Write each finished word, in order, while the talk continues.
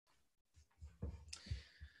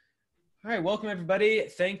All right, welcome everybody.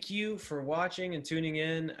 Thank you for watching and tuning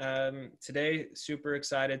in. Today, super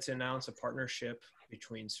excited to announce a partnership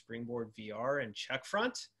between Springboard VR and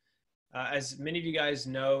Checkfront. As many of you guys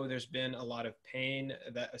know, there's been a lot of pain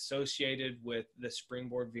that associated with the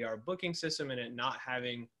Springboard VR booking system and it not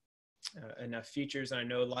having enough features. And I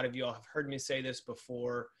know a lot of you all have heard me say this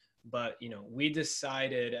before, but we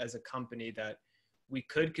decided as a company that we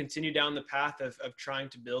could continue down the path of trying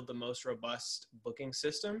to build the most robust booking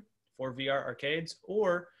system for VR arcades,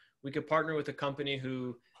 or we could partner with a company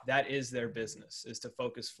who that is their business, is to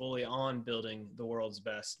focus fully on building the world's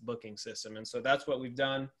best booking system. And so that's what we've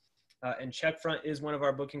done. And Checkfront is one of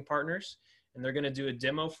our booking partners, and they're going to do a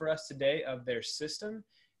demo for us today of their system.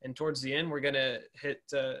 And towards the end, we're going to hit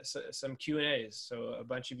some Q&As. So a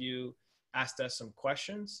bunch of you asked us some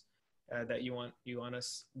questions that you want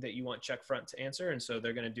Checkfront to answer, and so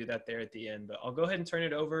they're going to do that there at the end. But I'll go ahead and turn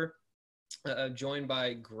it over. Joined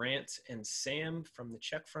by Grant and Sam from the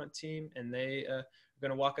Checkfront team, and they are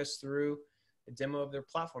going to walk us through a demo of their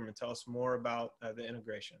platform and tell us more about the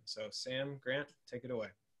integration. So Sam, Grant, take it away.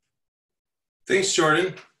 Thanks,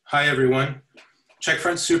 Jordan. Hi, everyone.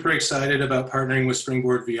 Checkfront's super excited about partnering with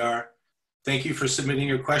Springboard VR. Thank you for submitting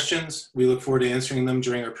your questions. We look forward to answering them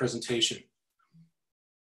during our presentation.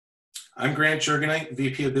 I'm Grant Jurgenite,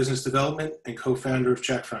 VP of Business Development and co-founder of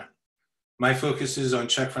Checkfront. My focus is on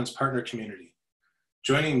Checkfront's partner community.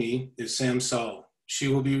 Joining me is Sam Saul. She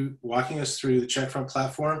will be walking us through the Checkfront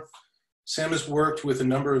platform. Sam has worked with a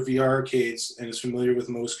number of VR arcades and is familiar with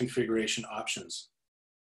most configuration options.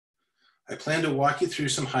 I plan to walk you through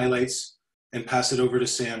some highlights and pass it over to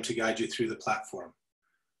Sam to guide you through the platform.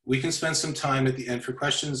 We can spend some time at the end for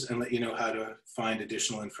questions and let you know how to find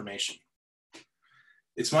additional information.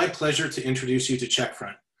 It's my pleasure to introduce you to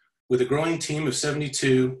Checkfront. With a growing team of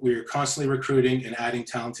 72, we are constantly recruiting and adding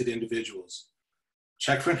talented individuals.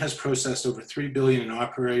 Checkfront has processed over $3 billion in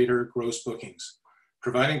operator gross bookings,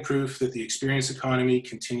 providing proof that the experience economy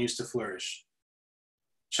continues to flourish.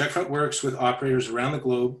 Checkfront works with operators around the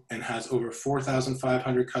globe and has over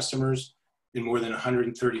 4,500 customers in more than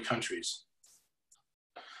 130 countries.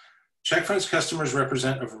 Checkfront's customers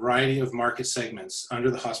represent a variety of market segments under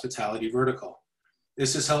the hospitality vertical.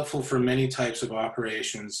 This is helpful for many types of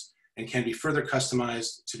operations and can be further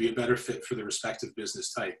customized to be a better fit for the respective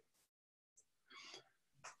business type.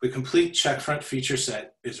 The complete Checkfront feature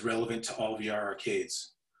set is relevant to all VR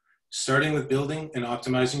arcades, starting with building and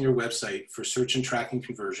optimizing your website for search and tracking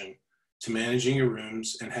conversion to managing your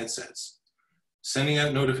rooms and headsets, sending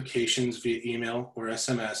out notifications via email or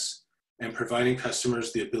SMS, and providing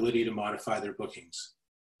customers the ability to modify their bookings.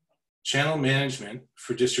 Channel management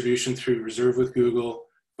for distribution through Reserve with Google,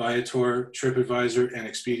 Viator, TripAdvisor, and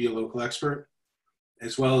Expedia Local Expert,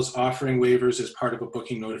 as well as offering waivers as part of a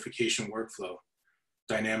booking notification workflow,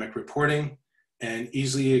 dynamic reporting, and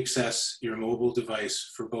easily access your mobile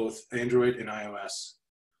device for both Android and iOS.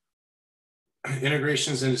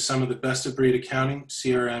 Integrations into some of the best-of-breed accounting,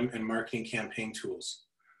 CRM, and marketing campaign tools.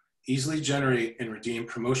 Easily generate and redeem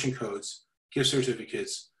promotion codes, gift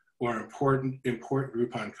certificates, or important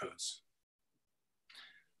Groupon codes.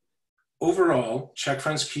 Overall,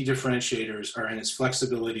 Checkfront's key differentiators are in its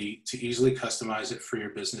flexibility to easily customize it for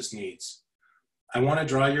your business needs. I want to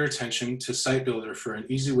draw your attention to Site Builder for an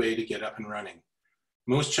easy way to get up and running.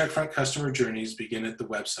 Most Checkfront customer journeys begin at the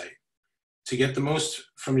website. To get the most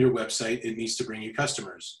from your website, it needs to bring you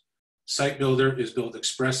customers. Site Builder is built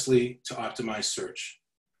expressly to optimize search.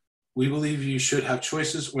 We believe you should have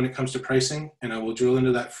choices when it comes to pricing, and I will drill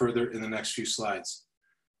into that further in the next few slides.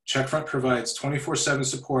 Checkfront provides 24/7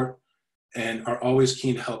 support and are always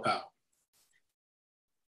keen to help out.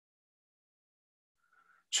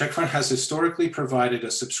 Checkfront has historically provided a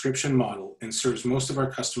subscription model and serves most of our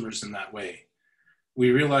customers in that way.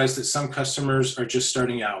 We realize that some customers are just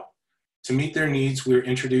starting out. To meet their needs, we're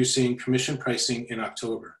introducing commission pricing in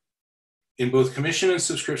October. In both commission and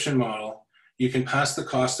subscription model, you can pass the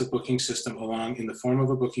cost of booking system along in the form of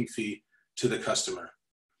a booking fee to the customer.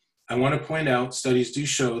 I want to point out studies do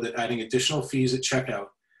show that adding additional fees at checkout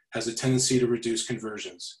has a tendency to reduce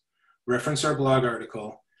conversions. Reference our blog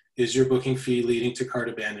article, Is Your Booking Fee Leading to Cart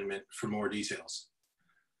Abandonment, for more details.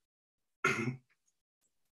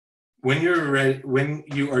 When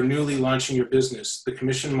you are newly launching your business, the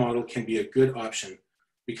commission model can be a good option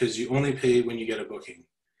because you only pay when you get a booking.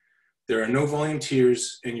 There are no volume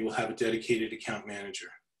tiers and you will have a dedicated account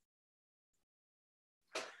manager.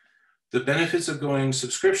 The benefits of going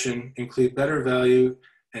subscription include better value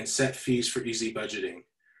and set fees for easy budgeting.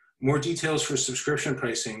 More details for subscription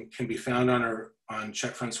pricing can be found on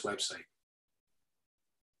Checkfront's website.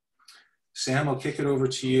 Sam, I'll kick it over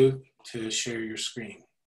to you to share your screen.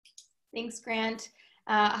 Thanks, Grant.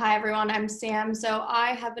 Hi, everyone. I'm Sam. So I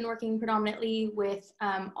have been working predominantly with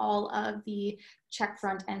all of the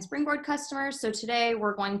Checkfront and Springboard customers. So today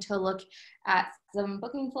we're going to look at some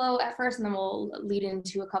booking flow at first, and then we'll lead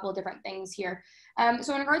into a couple of different things here.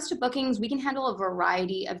 So in regards to bookings, we can handle a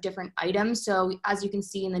variety of different items. So as you can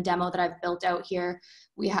see in the demo that I've built out here,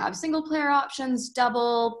 we have single player options,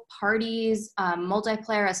 double, parties,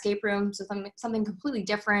 multiplayer, escape room, so something completely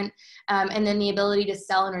different, and then the ability to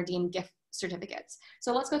sell and redeem gift certificates.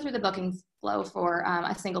 So let's go through the booking flow for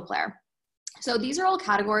a single player. So these are all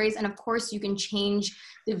categories, and of course you can change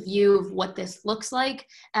the view of what this looks like.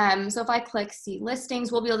 So if I click see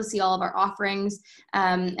listings, we'll be able to see all of our offerings,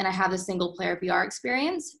 and I have the single player VR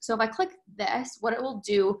experience. So if I click this, what it will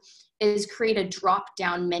do is create a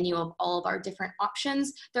drop-down menu of all of our different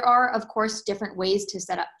options. There are, of course, different ways to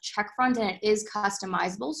set up Checkfront, and it is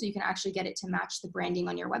customizable, so you can actually get it to match the branding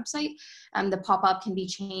on your website. The pop-up can be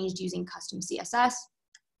changed using custom CSS.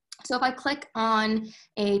 So if I click on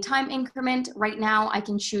a time increment, right now I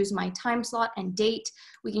can choose my time slot and date.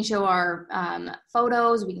 We can show our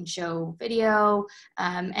photos, we can show video,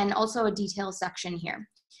 and also a detail section here.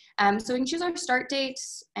 So we can choose our start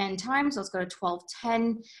dates and time. So let's go to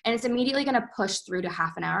 12:10, and it's immediately going to push through to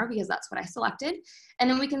half an hour because that's what I selected. And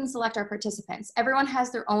then we can select our participants. Everyone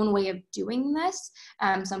has their own way of doing this.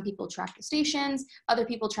 Some people track the stations, other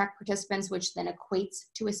people track participants, which then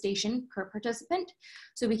equates to a station per participant.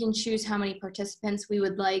 So we can choose how many participants we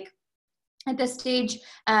would like. At this stage,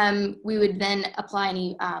 we would then apply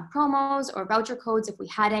any promos or voucher codes if we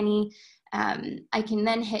had any. I can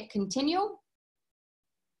then hit continue.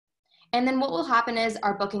 And then what will happen is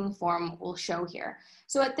our booking form will show here.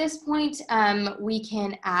 So at this point, we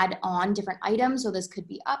can add on different items. So this could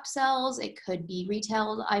be upsells, it could be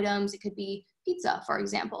retail items, it could be pizza, for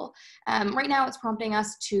example. Right now it's prompting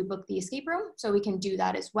us to book the escape room, so we can do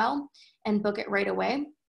that as well and book it right away.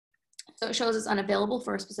 So it shows it's unavailable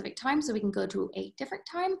for a specific time, so we can go to a different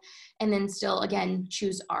time and then still, again,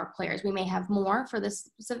 choose our players. We may have more for this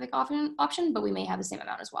specific option, but we may have the same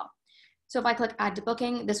amount as well. So if I click add to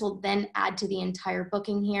booking, this will then add to the entire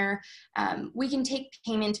booking here. We can take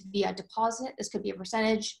payment via deposit. This could be a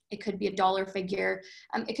percentage. It could be a dollar figure.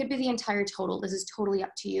 It could be the entire total. This is totally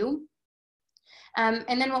up to you.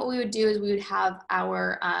 And then what we would do is we would have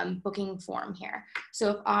our booking form here.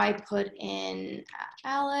 So if I put in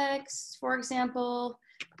Alex, for example,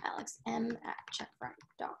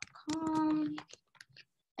 alexm@checkfront.com.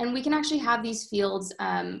 And we can actually have these fields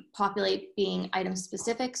populate being item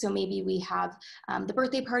specific. So maybe we have the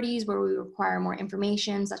birthday parties where we require more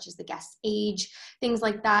information, such as the guest's age, things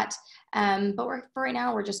like that. But for right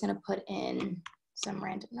now, we're just going to put in some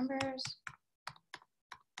random numbers.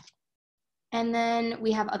 And then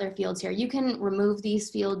we have other fields here. You can remove these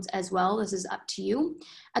fields as well. This is up to you.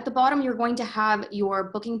 At the bottom, you're going to have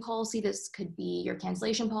your booking policy. This could be your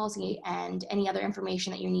cancellation policy and any other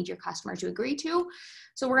information that you need your customer to agree to.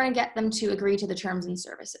 So we're going to get them to agree to the terms and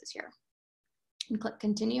services here. And click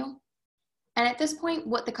continue. And at this point,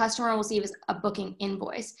 what the customer will see is a booking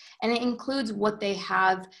invoice, and it includes what they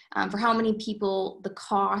have for how many people, the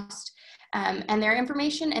cost, and their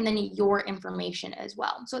information, and then your information as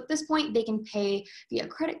well. So at this point, they can pay via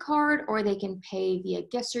credit card or they can pay via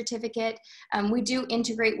gift certificate. We do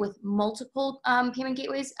integrate with multiple payment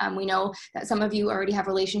gateways. We know that some of you already have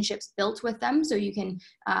relationships built with them, so you can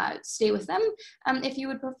stay with them if you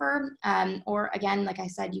would prefer. Or again, like I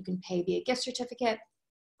said, you can pay via gift certificate.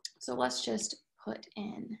 So let's just put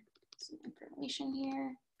in some information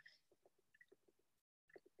here.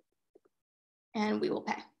 And we will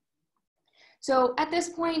pay. So at this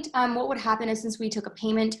point, what would happen is since we took a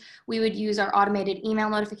payment, we would use our automated email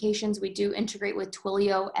notifications. We do integrate with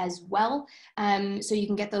Twilio as well. So you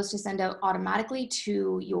can get those to send out automatically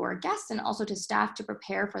to your guests and also to staff to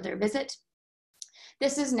prepare for their visit.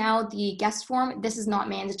 This is now the guest form. This is not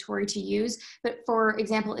mandatory to use, but for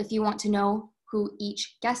example, if you want to know who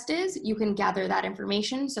each guest is, you can gather that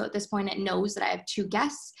information. So at this point, it knows that I have 2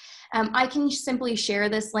 guests. I can simply share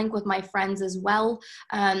this link with my friends as well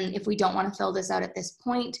if we don't want to fill this out at this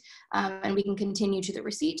point, and we can continue to the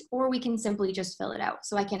receipt, or we can simply just fill it out.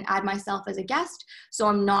 So I can add myself as a guest, so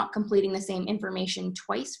I'm not completing the same information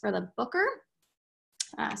twice for the booker.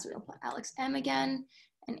 So we'll put Alex M again,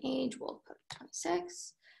 and age, we'll put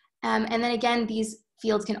 26. And then again, these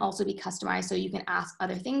fields can also be customized, so you can ask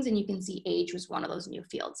other things, and you can see age was one of those new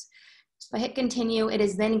fields. So if I hit continue, it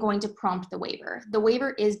is then going to prompt the waiver. The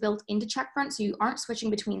waiver is built into Checkfront, so you aren't switching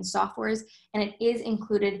between softwares, and it is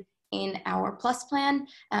included in our Plus plan.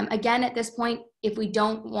 Again, at this point, if we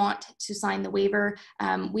don't want to sign the waiver,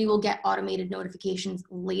 we will get automated notifications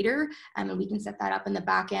later, and we can set that up in the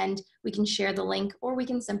back end. We can share the link, or we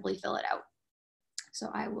can simply fill it out. So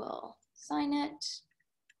I will sign it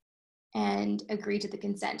and agree to the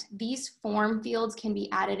consent. These form fields can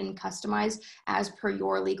be added and customized as per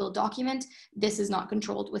your legal document. This is not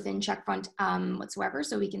controlled within Checkfront whatsoever,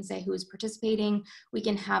 so we can say who is participating. We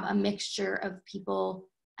can have a mixture of people.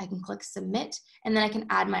 I can click submit, and then I can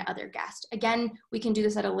add my other guest. Again, we can do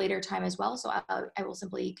this at a later time as well, so I will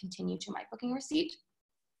simply continue to my booking receipt.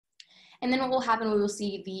 And then what will happen, we will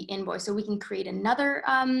see the invoice. So we can create another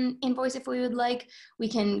invoice if we would like. We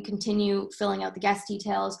can continue filling out the guest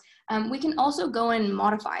details. We can also go and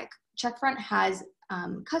modify. Checkfront has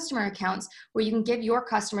customer accounts where you can give your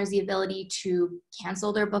customers the ability to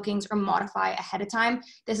cancel their bookings or modify ahead of time.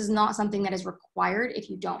 This is not something that is required if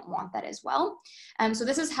you don't want that as well. So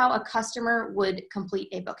this is how a customer would complete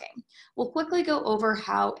a booking. We'll quickly go over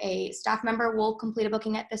how a staff member will complete a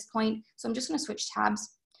booking at this point. So I'm just going to switch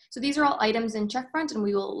tabs. So these are all items in Checkfront, and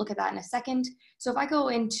we will look at that in a second. So if I go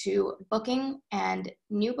into booking and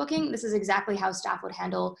new booking, this is exactly how staff would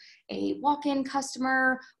handle a walk-in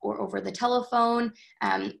customer or over the telephone.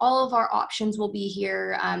 All of our options will be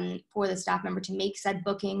here for the staff member to make said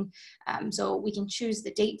booking. So we can choose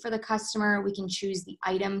the date for the customer. We can choose the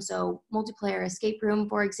item. So multiplayer escape room,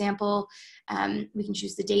 for example. We can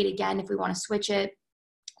choose the date again if we want to switch it.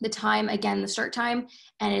 The time, again, the start time,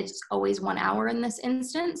 and it's always 1 hour in this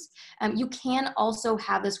instance. You can also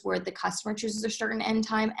have this where the customer chooses their start and end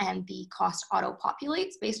time and the cost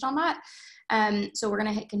auto-populates based on that. So we're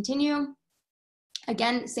gonna hit continue.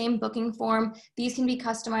 Again, same booking form. These can be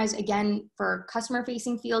customized again for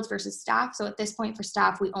customer-facing fields versus staff. So at this point for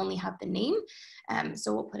staff, we only have the name.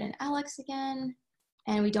 So we'll put in Alex again,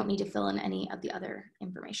 and we don't need to fill in any of the other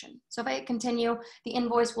information. So if I hit continue, the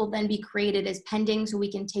invoice will then be created as pending, so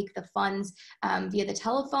we can take the funds via the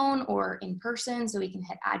telephone or in person, so we can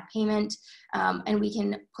hit add payment, and we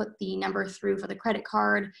can put the number through for the credit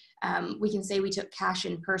card. We can say we took cash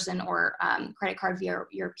in person or credit card via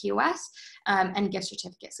your POS, and gift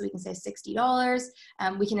certificate. So we can say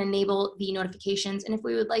 $60. We can enable the notifications, and if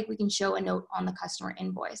we would like, we can show a note on the customer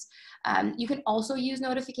invoice. You can also use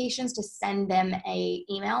notifications to send them a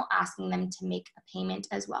email asking them to make a payment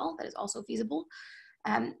as well. That is also feasible.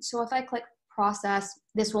 So if I click process,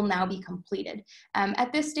 this will now be completed.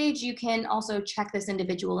 At this stage, you can also check this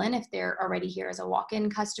individual in if they're already here as a walk-in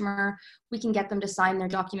customer. We can get them to sign their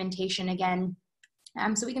documentation again.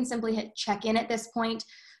 So we can simply hit check in at this point.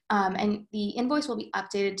 And the invoice will be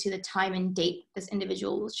updated to the time and date this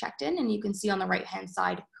individual was checked in, and you can see on the right-hand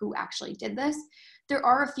side who actually did this. There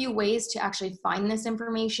are a few ways to actually find this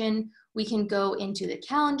information. We can go into the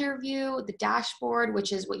calendar view, the dashboard,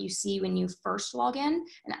 which is what you see when you first log in,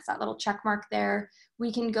 and that's that little check mark there.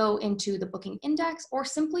 We can go into the booking index, or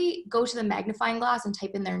simply go to the magnifying glass and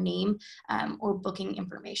type in their name or booking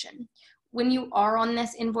information. When you are on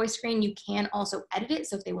this invoice screen, you can also edit it.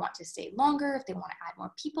 So if they want to stay longer, if they want to add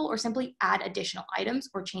more people, or simply add additional items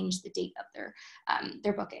or change the date of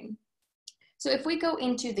their booking. So if we go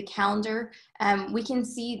into the calendar, we can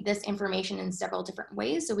see this information in several different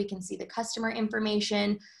ways. So we can see the customer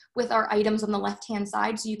information with our items on the left-hand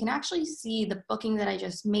side. So you can actually see the booking that I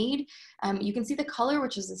just made. You can see the color,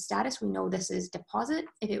 which is the status. We know this is deposit.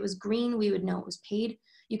 If it was green, we would know it was paid.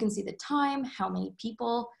 You can see the time, how many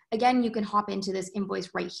people. Again, you can hop into this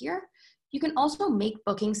invoice right here. You can also make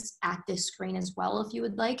bookings at this screen as well if you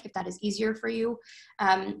would like, if that is easier for you.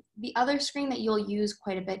 The other screen that you'll use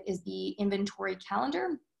quite a bit is the inventory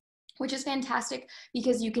calendar, which is fantastic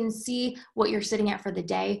because you can see what you're sitting at for the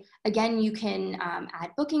day. Again, you can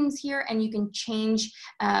add bookings here, and you can change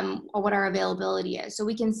what our availability is. So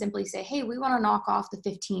we can simply say, hey, we want to knock off the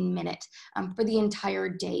 15-minute for the entire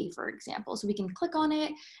day, for example. So we can click on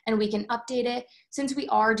it and we can update it. Since we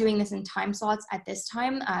are doing this in time slots at this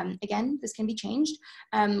time, again, this can be changed.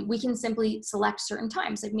 We can simply select certain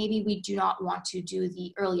times. Like maybe we do not want to do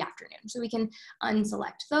the early afternoon. So we can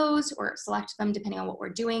unselect those or select them depending on what we're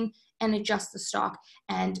doing, and adjust the stock,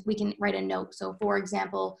 and we can write a note. So for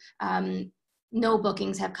example, no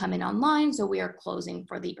bookings have come in online, so we are closing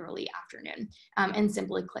for the early afternoon, and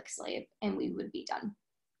simply click save, and we would be done.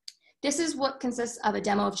 This is what consists of a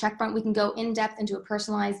demo of Checkfront. We can go in depth into a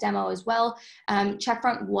personalized demo as well.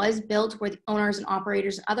 Checkfront was built where the owners and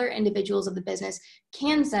operators and other individuals of the business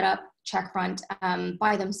can set up Checkfront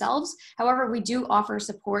by themselves. However, we do offer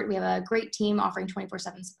support. We have a great team offering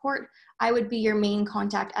 24/7 support. I would be your main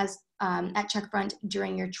contact as at Checkfront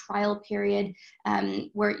during your trial period,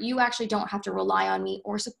 where you actually don't have to rely on me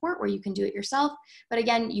or support, where you can do it yourself. But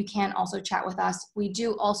again, you can also chat with us. We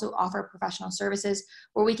do also offer professional services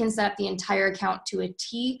where we can set up the entire account to a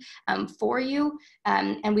T for you.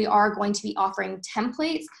 And we are going to be offering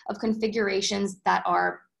templates of configurations that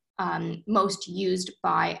are most used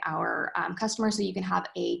by our customers, so you can have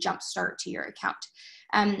a jump start to your account.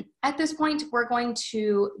 At this point, we're going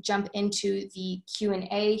to jump into the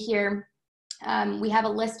Q&A here. We have a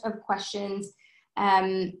list of questions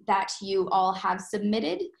that you all have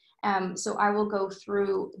submitted. So I will go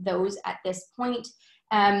through those at this point.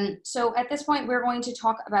 So at this point, we're going to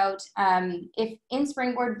talk about if in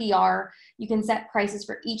Springboard VR, you can set prices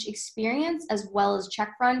for each experience as well as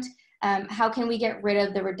Checkfront. How can we get rid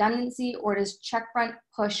of the redundancy, or does Checkfront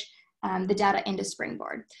push the data into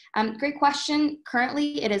Springboard? Great question.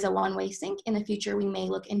 Currently, it is a one-way sync. In the future, we may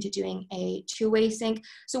look into doing a two-way sync.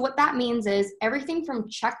 So what that means is everything from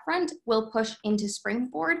Checkfront will push into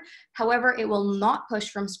Springboard. However, it will not push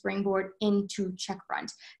from Springboard into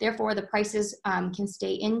Checkfront. Therefore, the prices can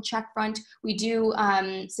stay in Checkfront. We do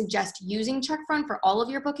suggest using Checkfront for all of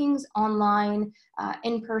your bookings online,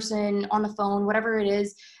 in person, on the phone, whatever it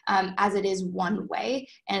is, as it is one way,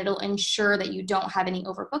 and it'll ensure that you don't have any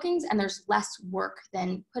overbookings and there's less work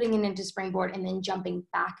than putting it into Springboard and then jumping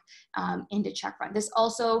back into Checkfront. This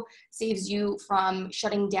also saves you from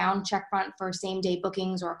shutting down Checkfront for same day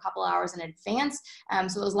bookings or a couple hours in advance,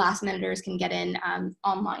 so those last minuters can get in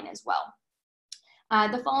online as well.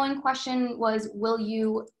 The following question was, will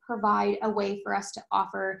you provide a way for us to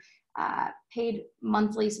offer paid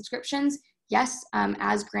monthly subscriptions? Yes,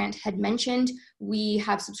 as Grant had mentioned, we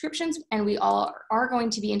have subscriptions and we all are going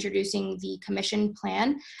to be introducing the commission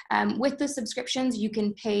plan. With the subscriptions, you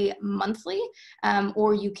can pay monthly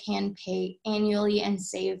or you can pay annually and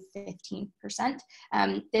save 15%.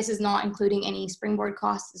 This is not including any Springboard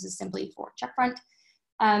costs. This is simply for Checkfront.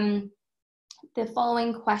 The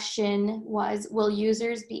following question was, will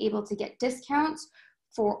users be able to get discounts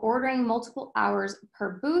for ordering multiple hours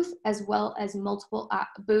per booth as well as multiple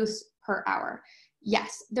booths per hour?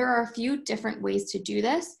 Yes, there are a few different ways to do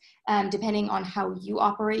this depending on how you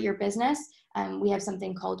operate your business. We have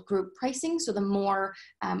something called group pricing. So the more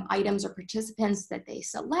items or participants that they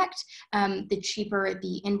select, the cheaper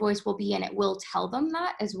the invoice will be, and it will tell them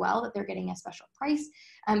that as well, that they're getting a special price.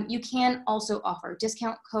 You can also offer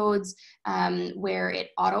discount codes where it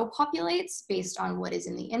auto-populates based on what is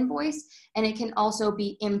in the invoice, and it can also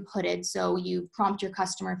be inputted. So you prompt your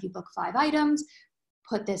customer, if you book 5 items,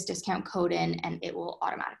 put this discount code in and it will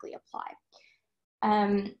automatically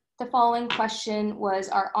apply. The following question was,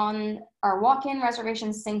 are walk-in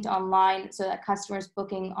reservations synced online so that customers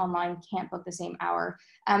booking online can't book the same hour?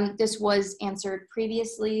 This was answered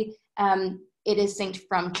previously. It is synced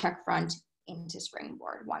from Checkfront into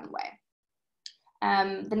Springboard one way.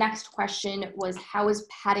 The next question was, how is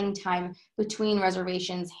padding time between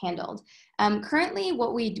reservations handled? Currently,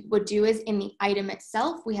 what we would do is in the item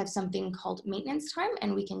itself, we have something called maintenance time,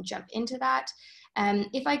 and we can jump into that.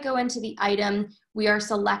 If I go into the item, we are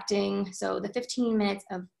selecting, so the 15 minutes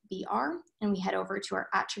of VR, and we head over to our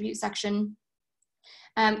attribute section.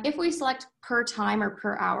 If we select per time or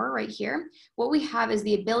per hour right here, what we have is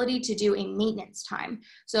the ability to do a maintenance time.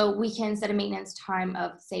 So we can set a maintenance time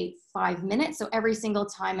of, say, 5 minutes. So every single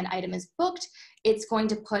time an item is booked, it's going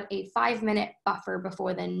to put a 5-minute buffer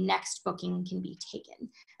before the next booking can be taken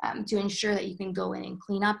to ensure that you can go in and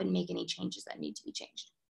clean up and make any changes that need to be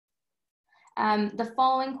changed. The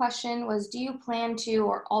following question was, do you plan to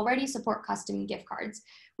or already support custom gift cards?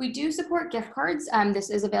 We do support gift cards. This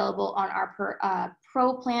is available on our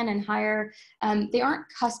Pro plan and higher. They aren't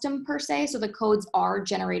custom per se, so the codes are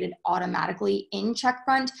generated automatically in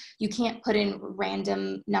Checkfront. You can't put in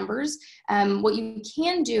random numbers. What you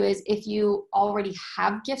can do is, if you already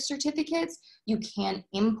have gift certificates, you can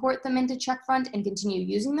import them into Checkfront and continue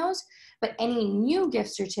using those. But any new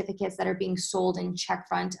gift certificates that are being sold in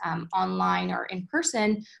Checkfront online or in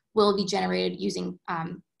person will be generated using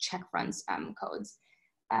Checkfront's codes.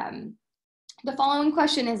 The following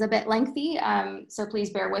question is a bit lengthy, so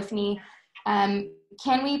please bear with me.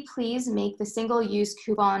 Can we please make the single-use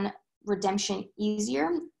coupon redemption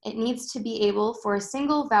easier? It needs to be able for a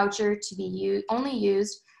single voucher to be only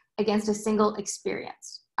used against a single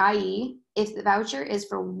experience, i.e., if the voucher is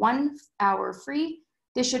for 1 hour free,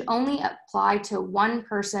 this should only apply to one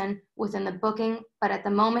person within the booking, but at the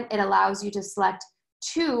moment it allows you to select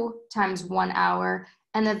 2 times 1 hour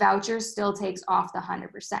and the voucher still takes off the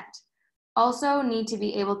 100%. Also need to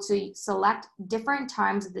be able to select different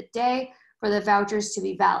times of the day for the vouchers to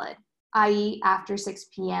be valid, i.e. after 6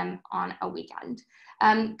 p.m. on a weekend.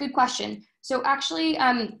 Good question. So actually,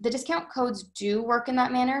 the discount codes do work in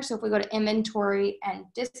that manner. So if we go to inventory and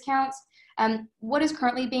discounts, what is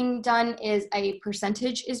currently being done is a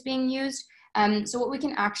percentage is being used. So what we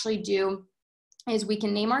can actually do is we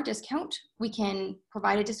can name our discount. We can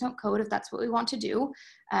provide a discount code if that's what we want to do.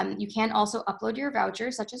 You can also upload your voucher,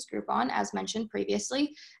 such as Groupon, as mentioned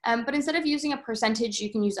previously. But instead of using a percentage,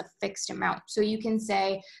 you can use a fixed amount. So you can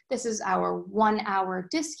say, this is our 1 hour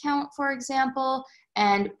discount, for example,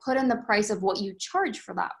 and put in the price of what you charge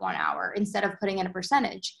for that 1 hour instead of putting in a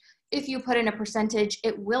percentage. If you put in a percentage,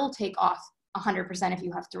 it will take off 100% if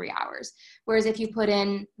you have 3 hours. Whereas if you put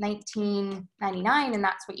in $19.99 and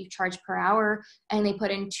that's what you charge per hour, and they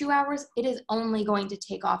put in 2 hours, it is only going to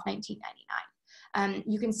take off $19.99.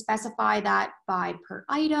 You can specify that by per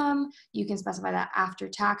item. You can specify that after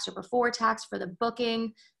tax or before tax for the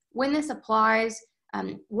booking. When this applies,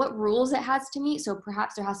 what rules it has to meet. So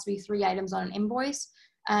perhaps there has to be 3 items on an invoice.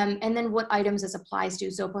 And then what items this applies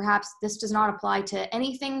to. So perhaps this does not apply to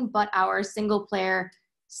anything but our single player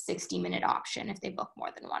 60-minute option if they book more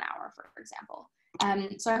than 1 hour, for example.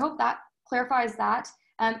 So I hope that clarifies that.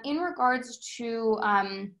 In regards to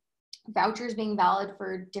vouchers being valid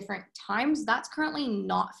for different times, that's currently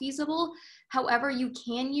not feasible. However, you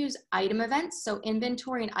can use item events, so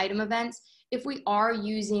inventory and item events, if we are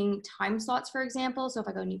using time slots, for example. So if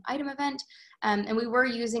I go new item event, and we were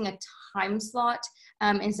using a time slot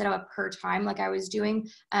instead of a per time like I was doing,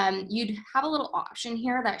 you'd have a little option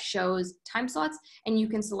here that shows time slots and you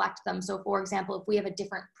can select them. So for example, if we have a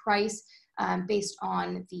different price based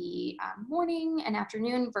on the morning and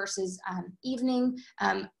afternoon versus evening,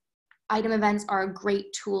 item events are a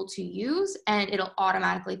great tool to use and it'll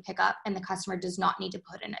automatically pick up and the customer does not need to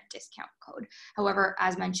put in a discount code. However,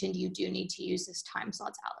 as mentioned, you do need to use this time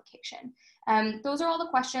slots allocation. Those are all the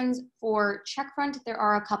questions for Checkfront. There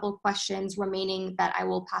are a couple questions remaining that I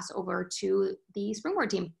will pass over to the Springboard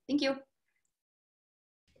team. Thank you.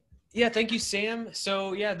 Yeah, thank you, Sam.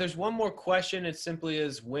 So yeah, there's one more question. It simply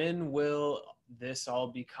is, when will this all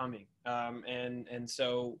be coming? And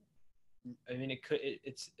so, I mean,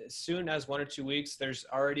 it's as soon as 1 or 2 weeks. There's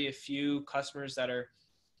already a few customers that are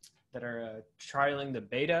trialing the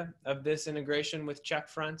beta of this integration with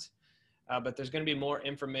Checkfront. But there's going to be more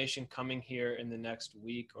information coming here in the next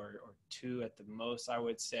week or 2 at the most, I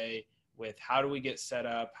would say, with how do we get set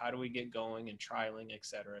up, how do we get going and trialing, et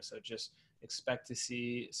cetera. So just expect to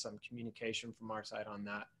see some communication from our side on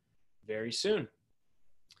that very soon.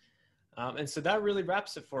 And so that really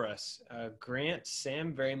wraps it for us. Grant,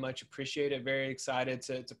 Sam, very much appreciate it. Very excited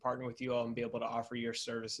to partner with you all and be able to offer your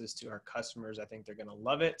services to our customers. I think they're going to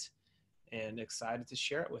love it and excited to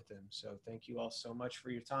share it with them. So thank you all so much for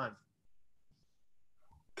your time.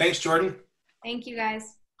 Thanks, Jordan. Thank you,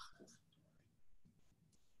 guys.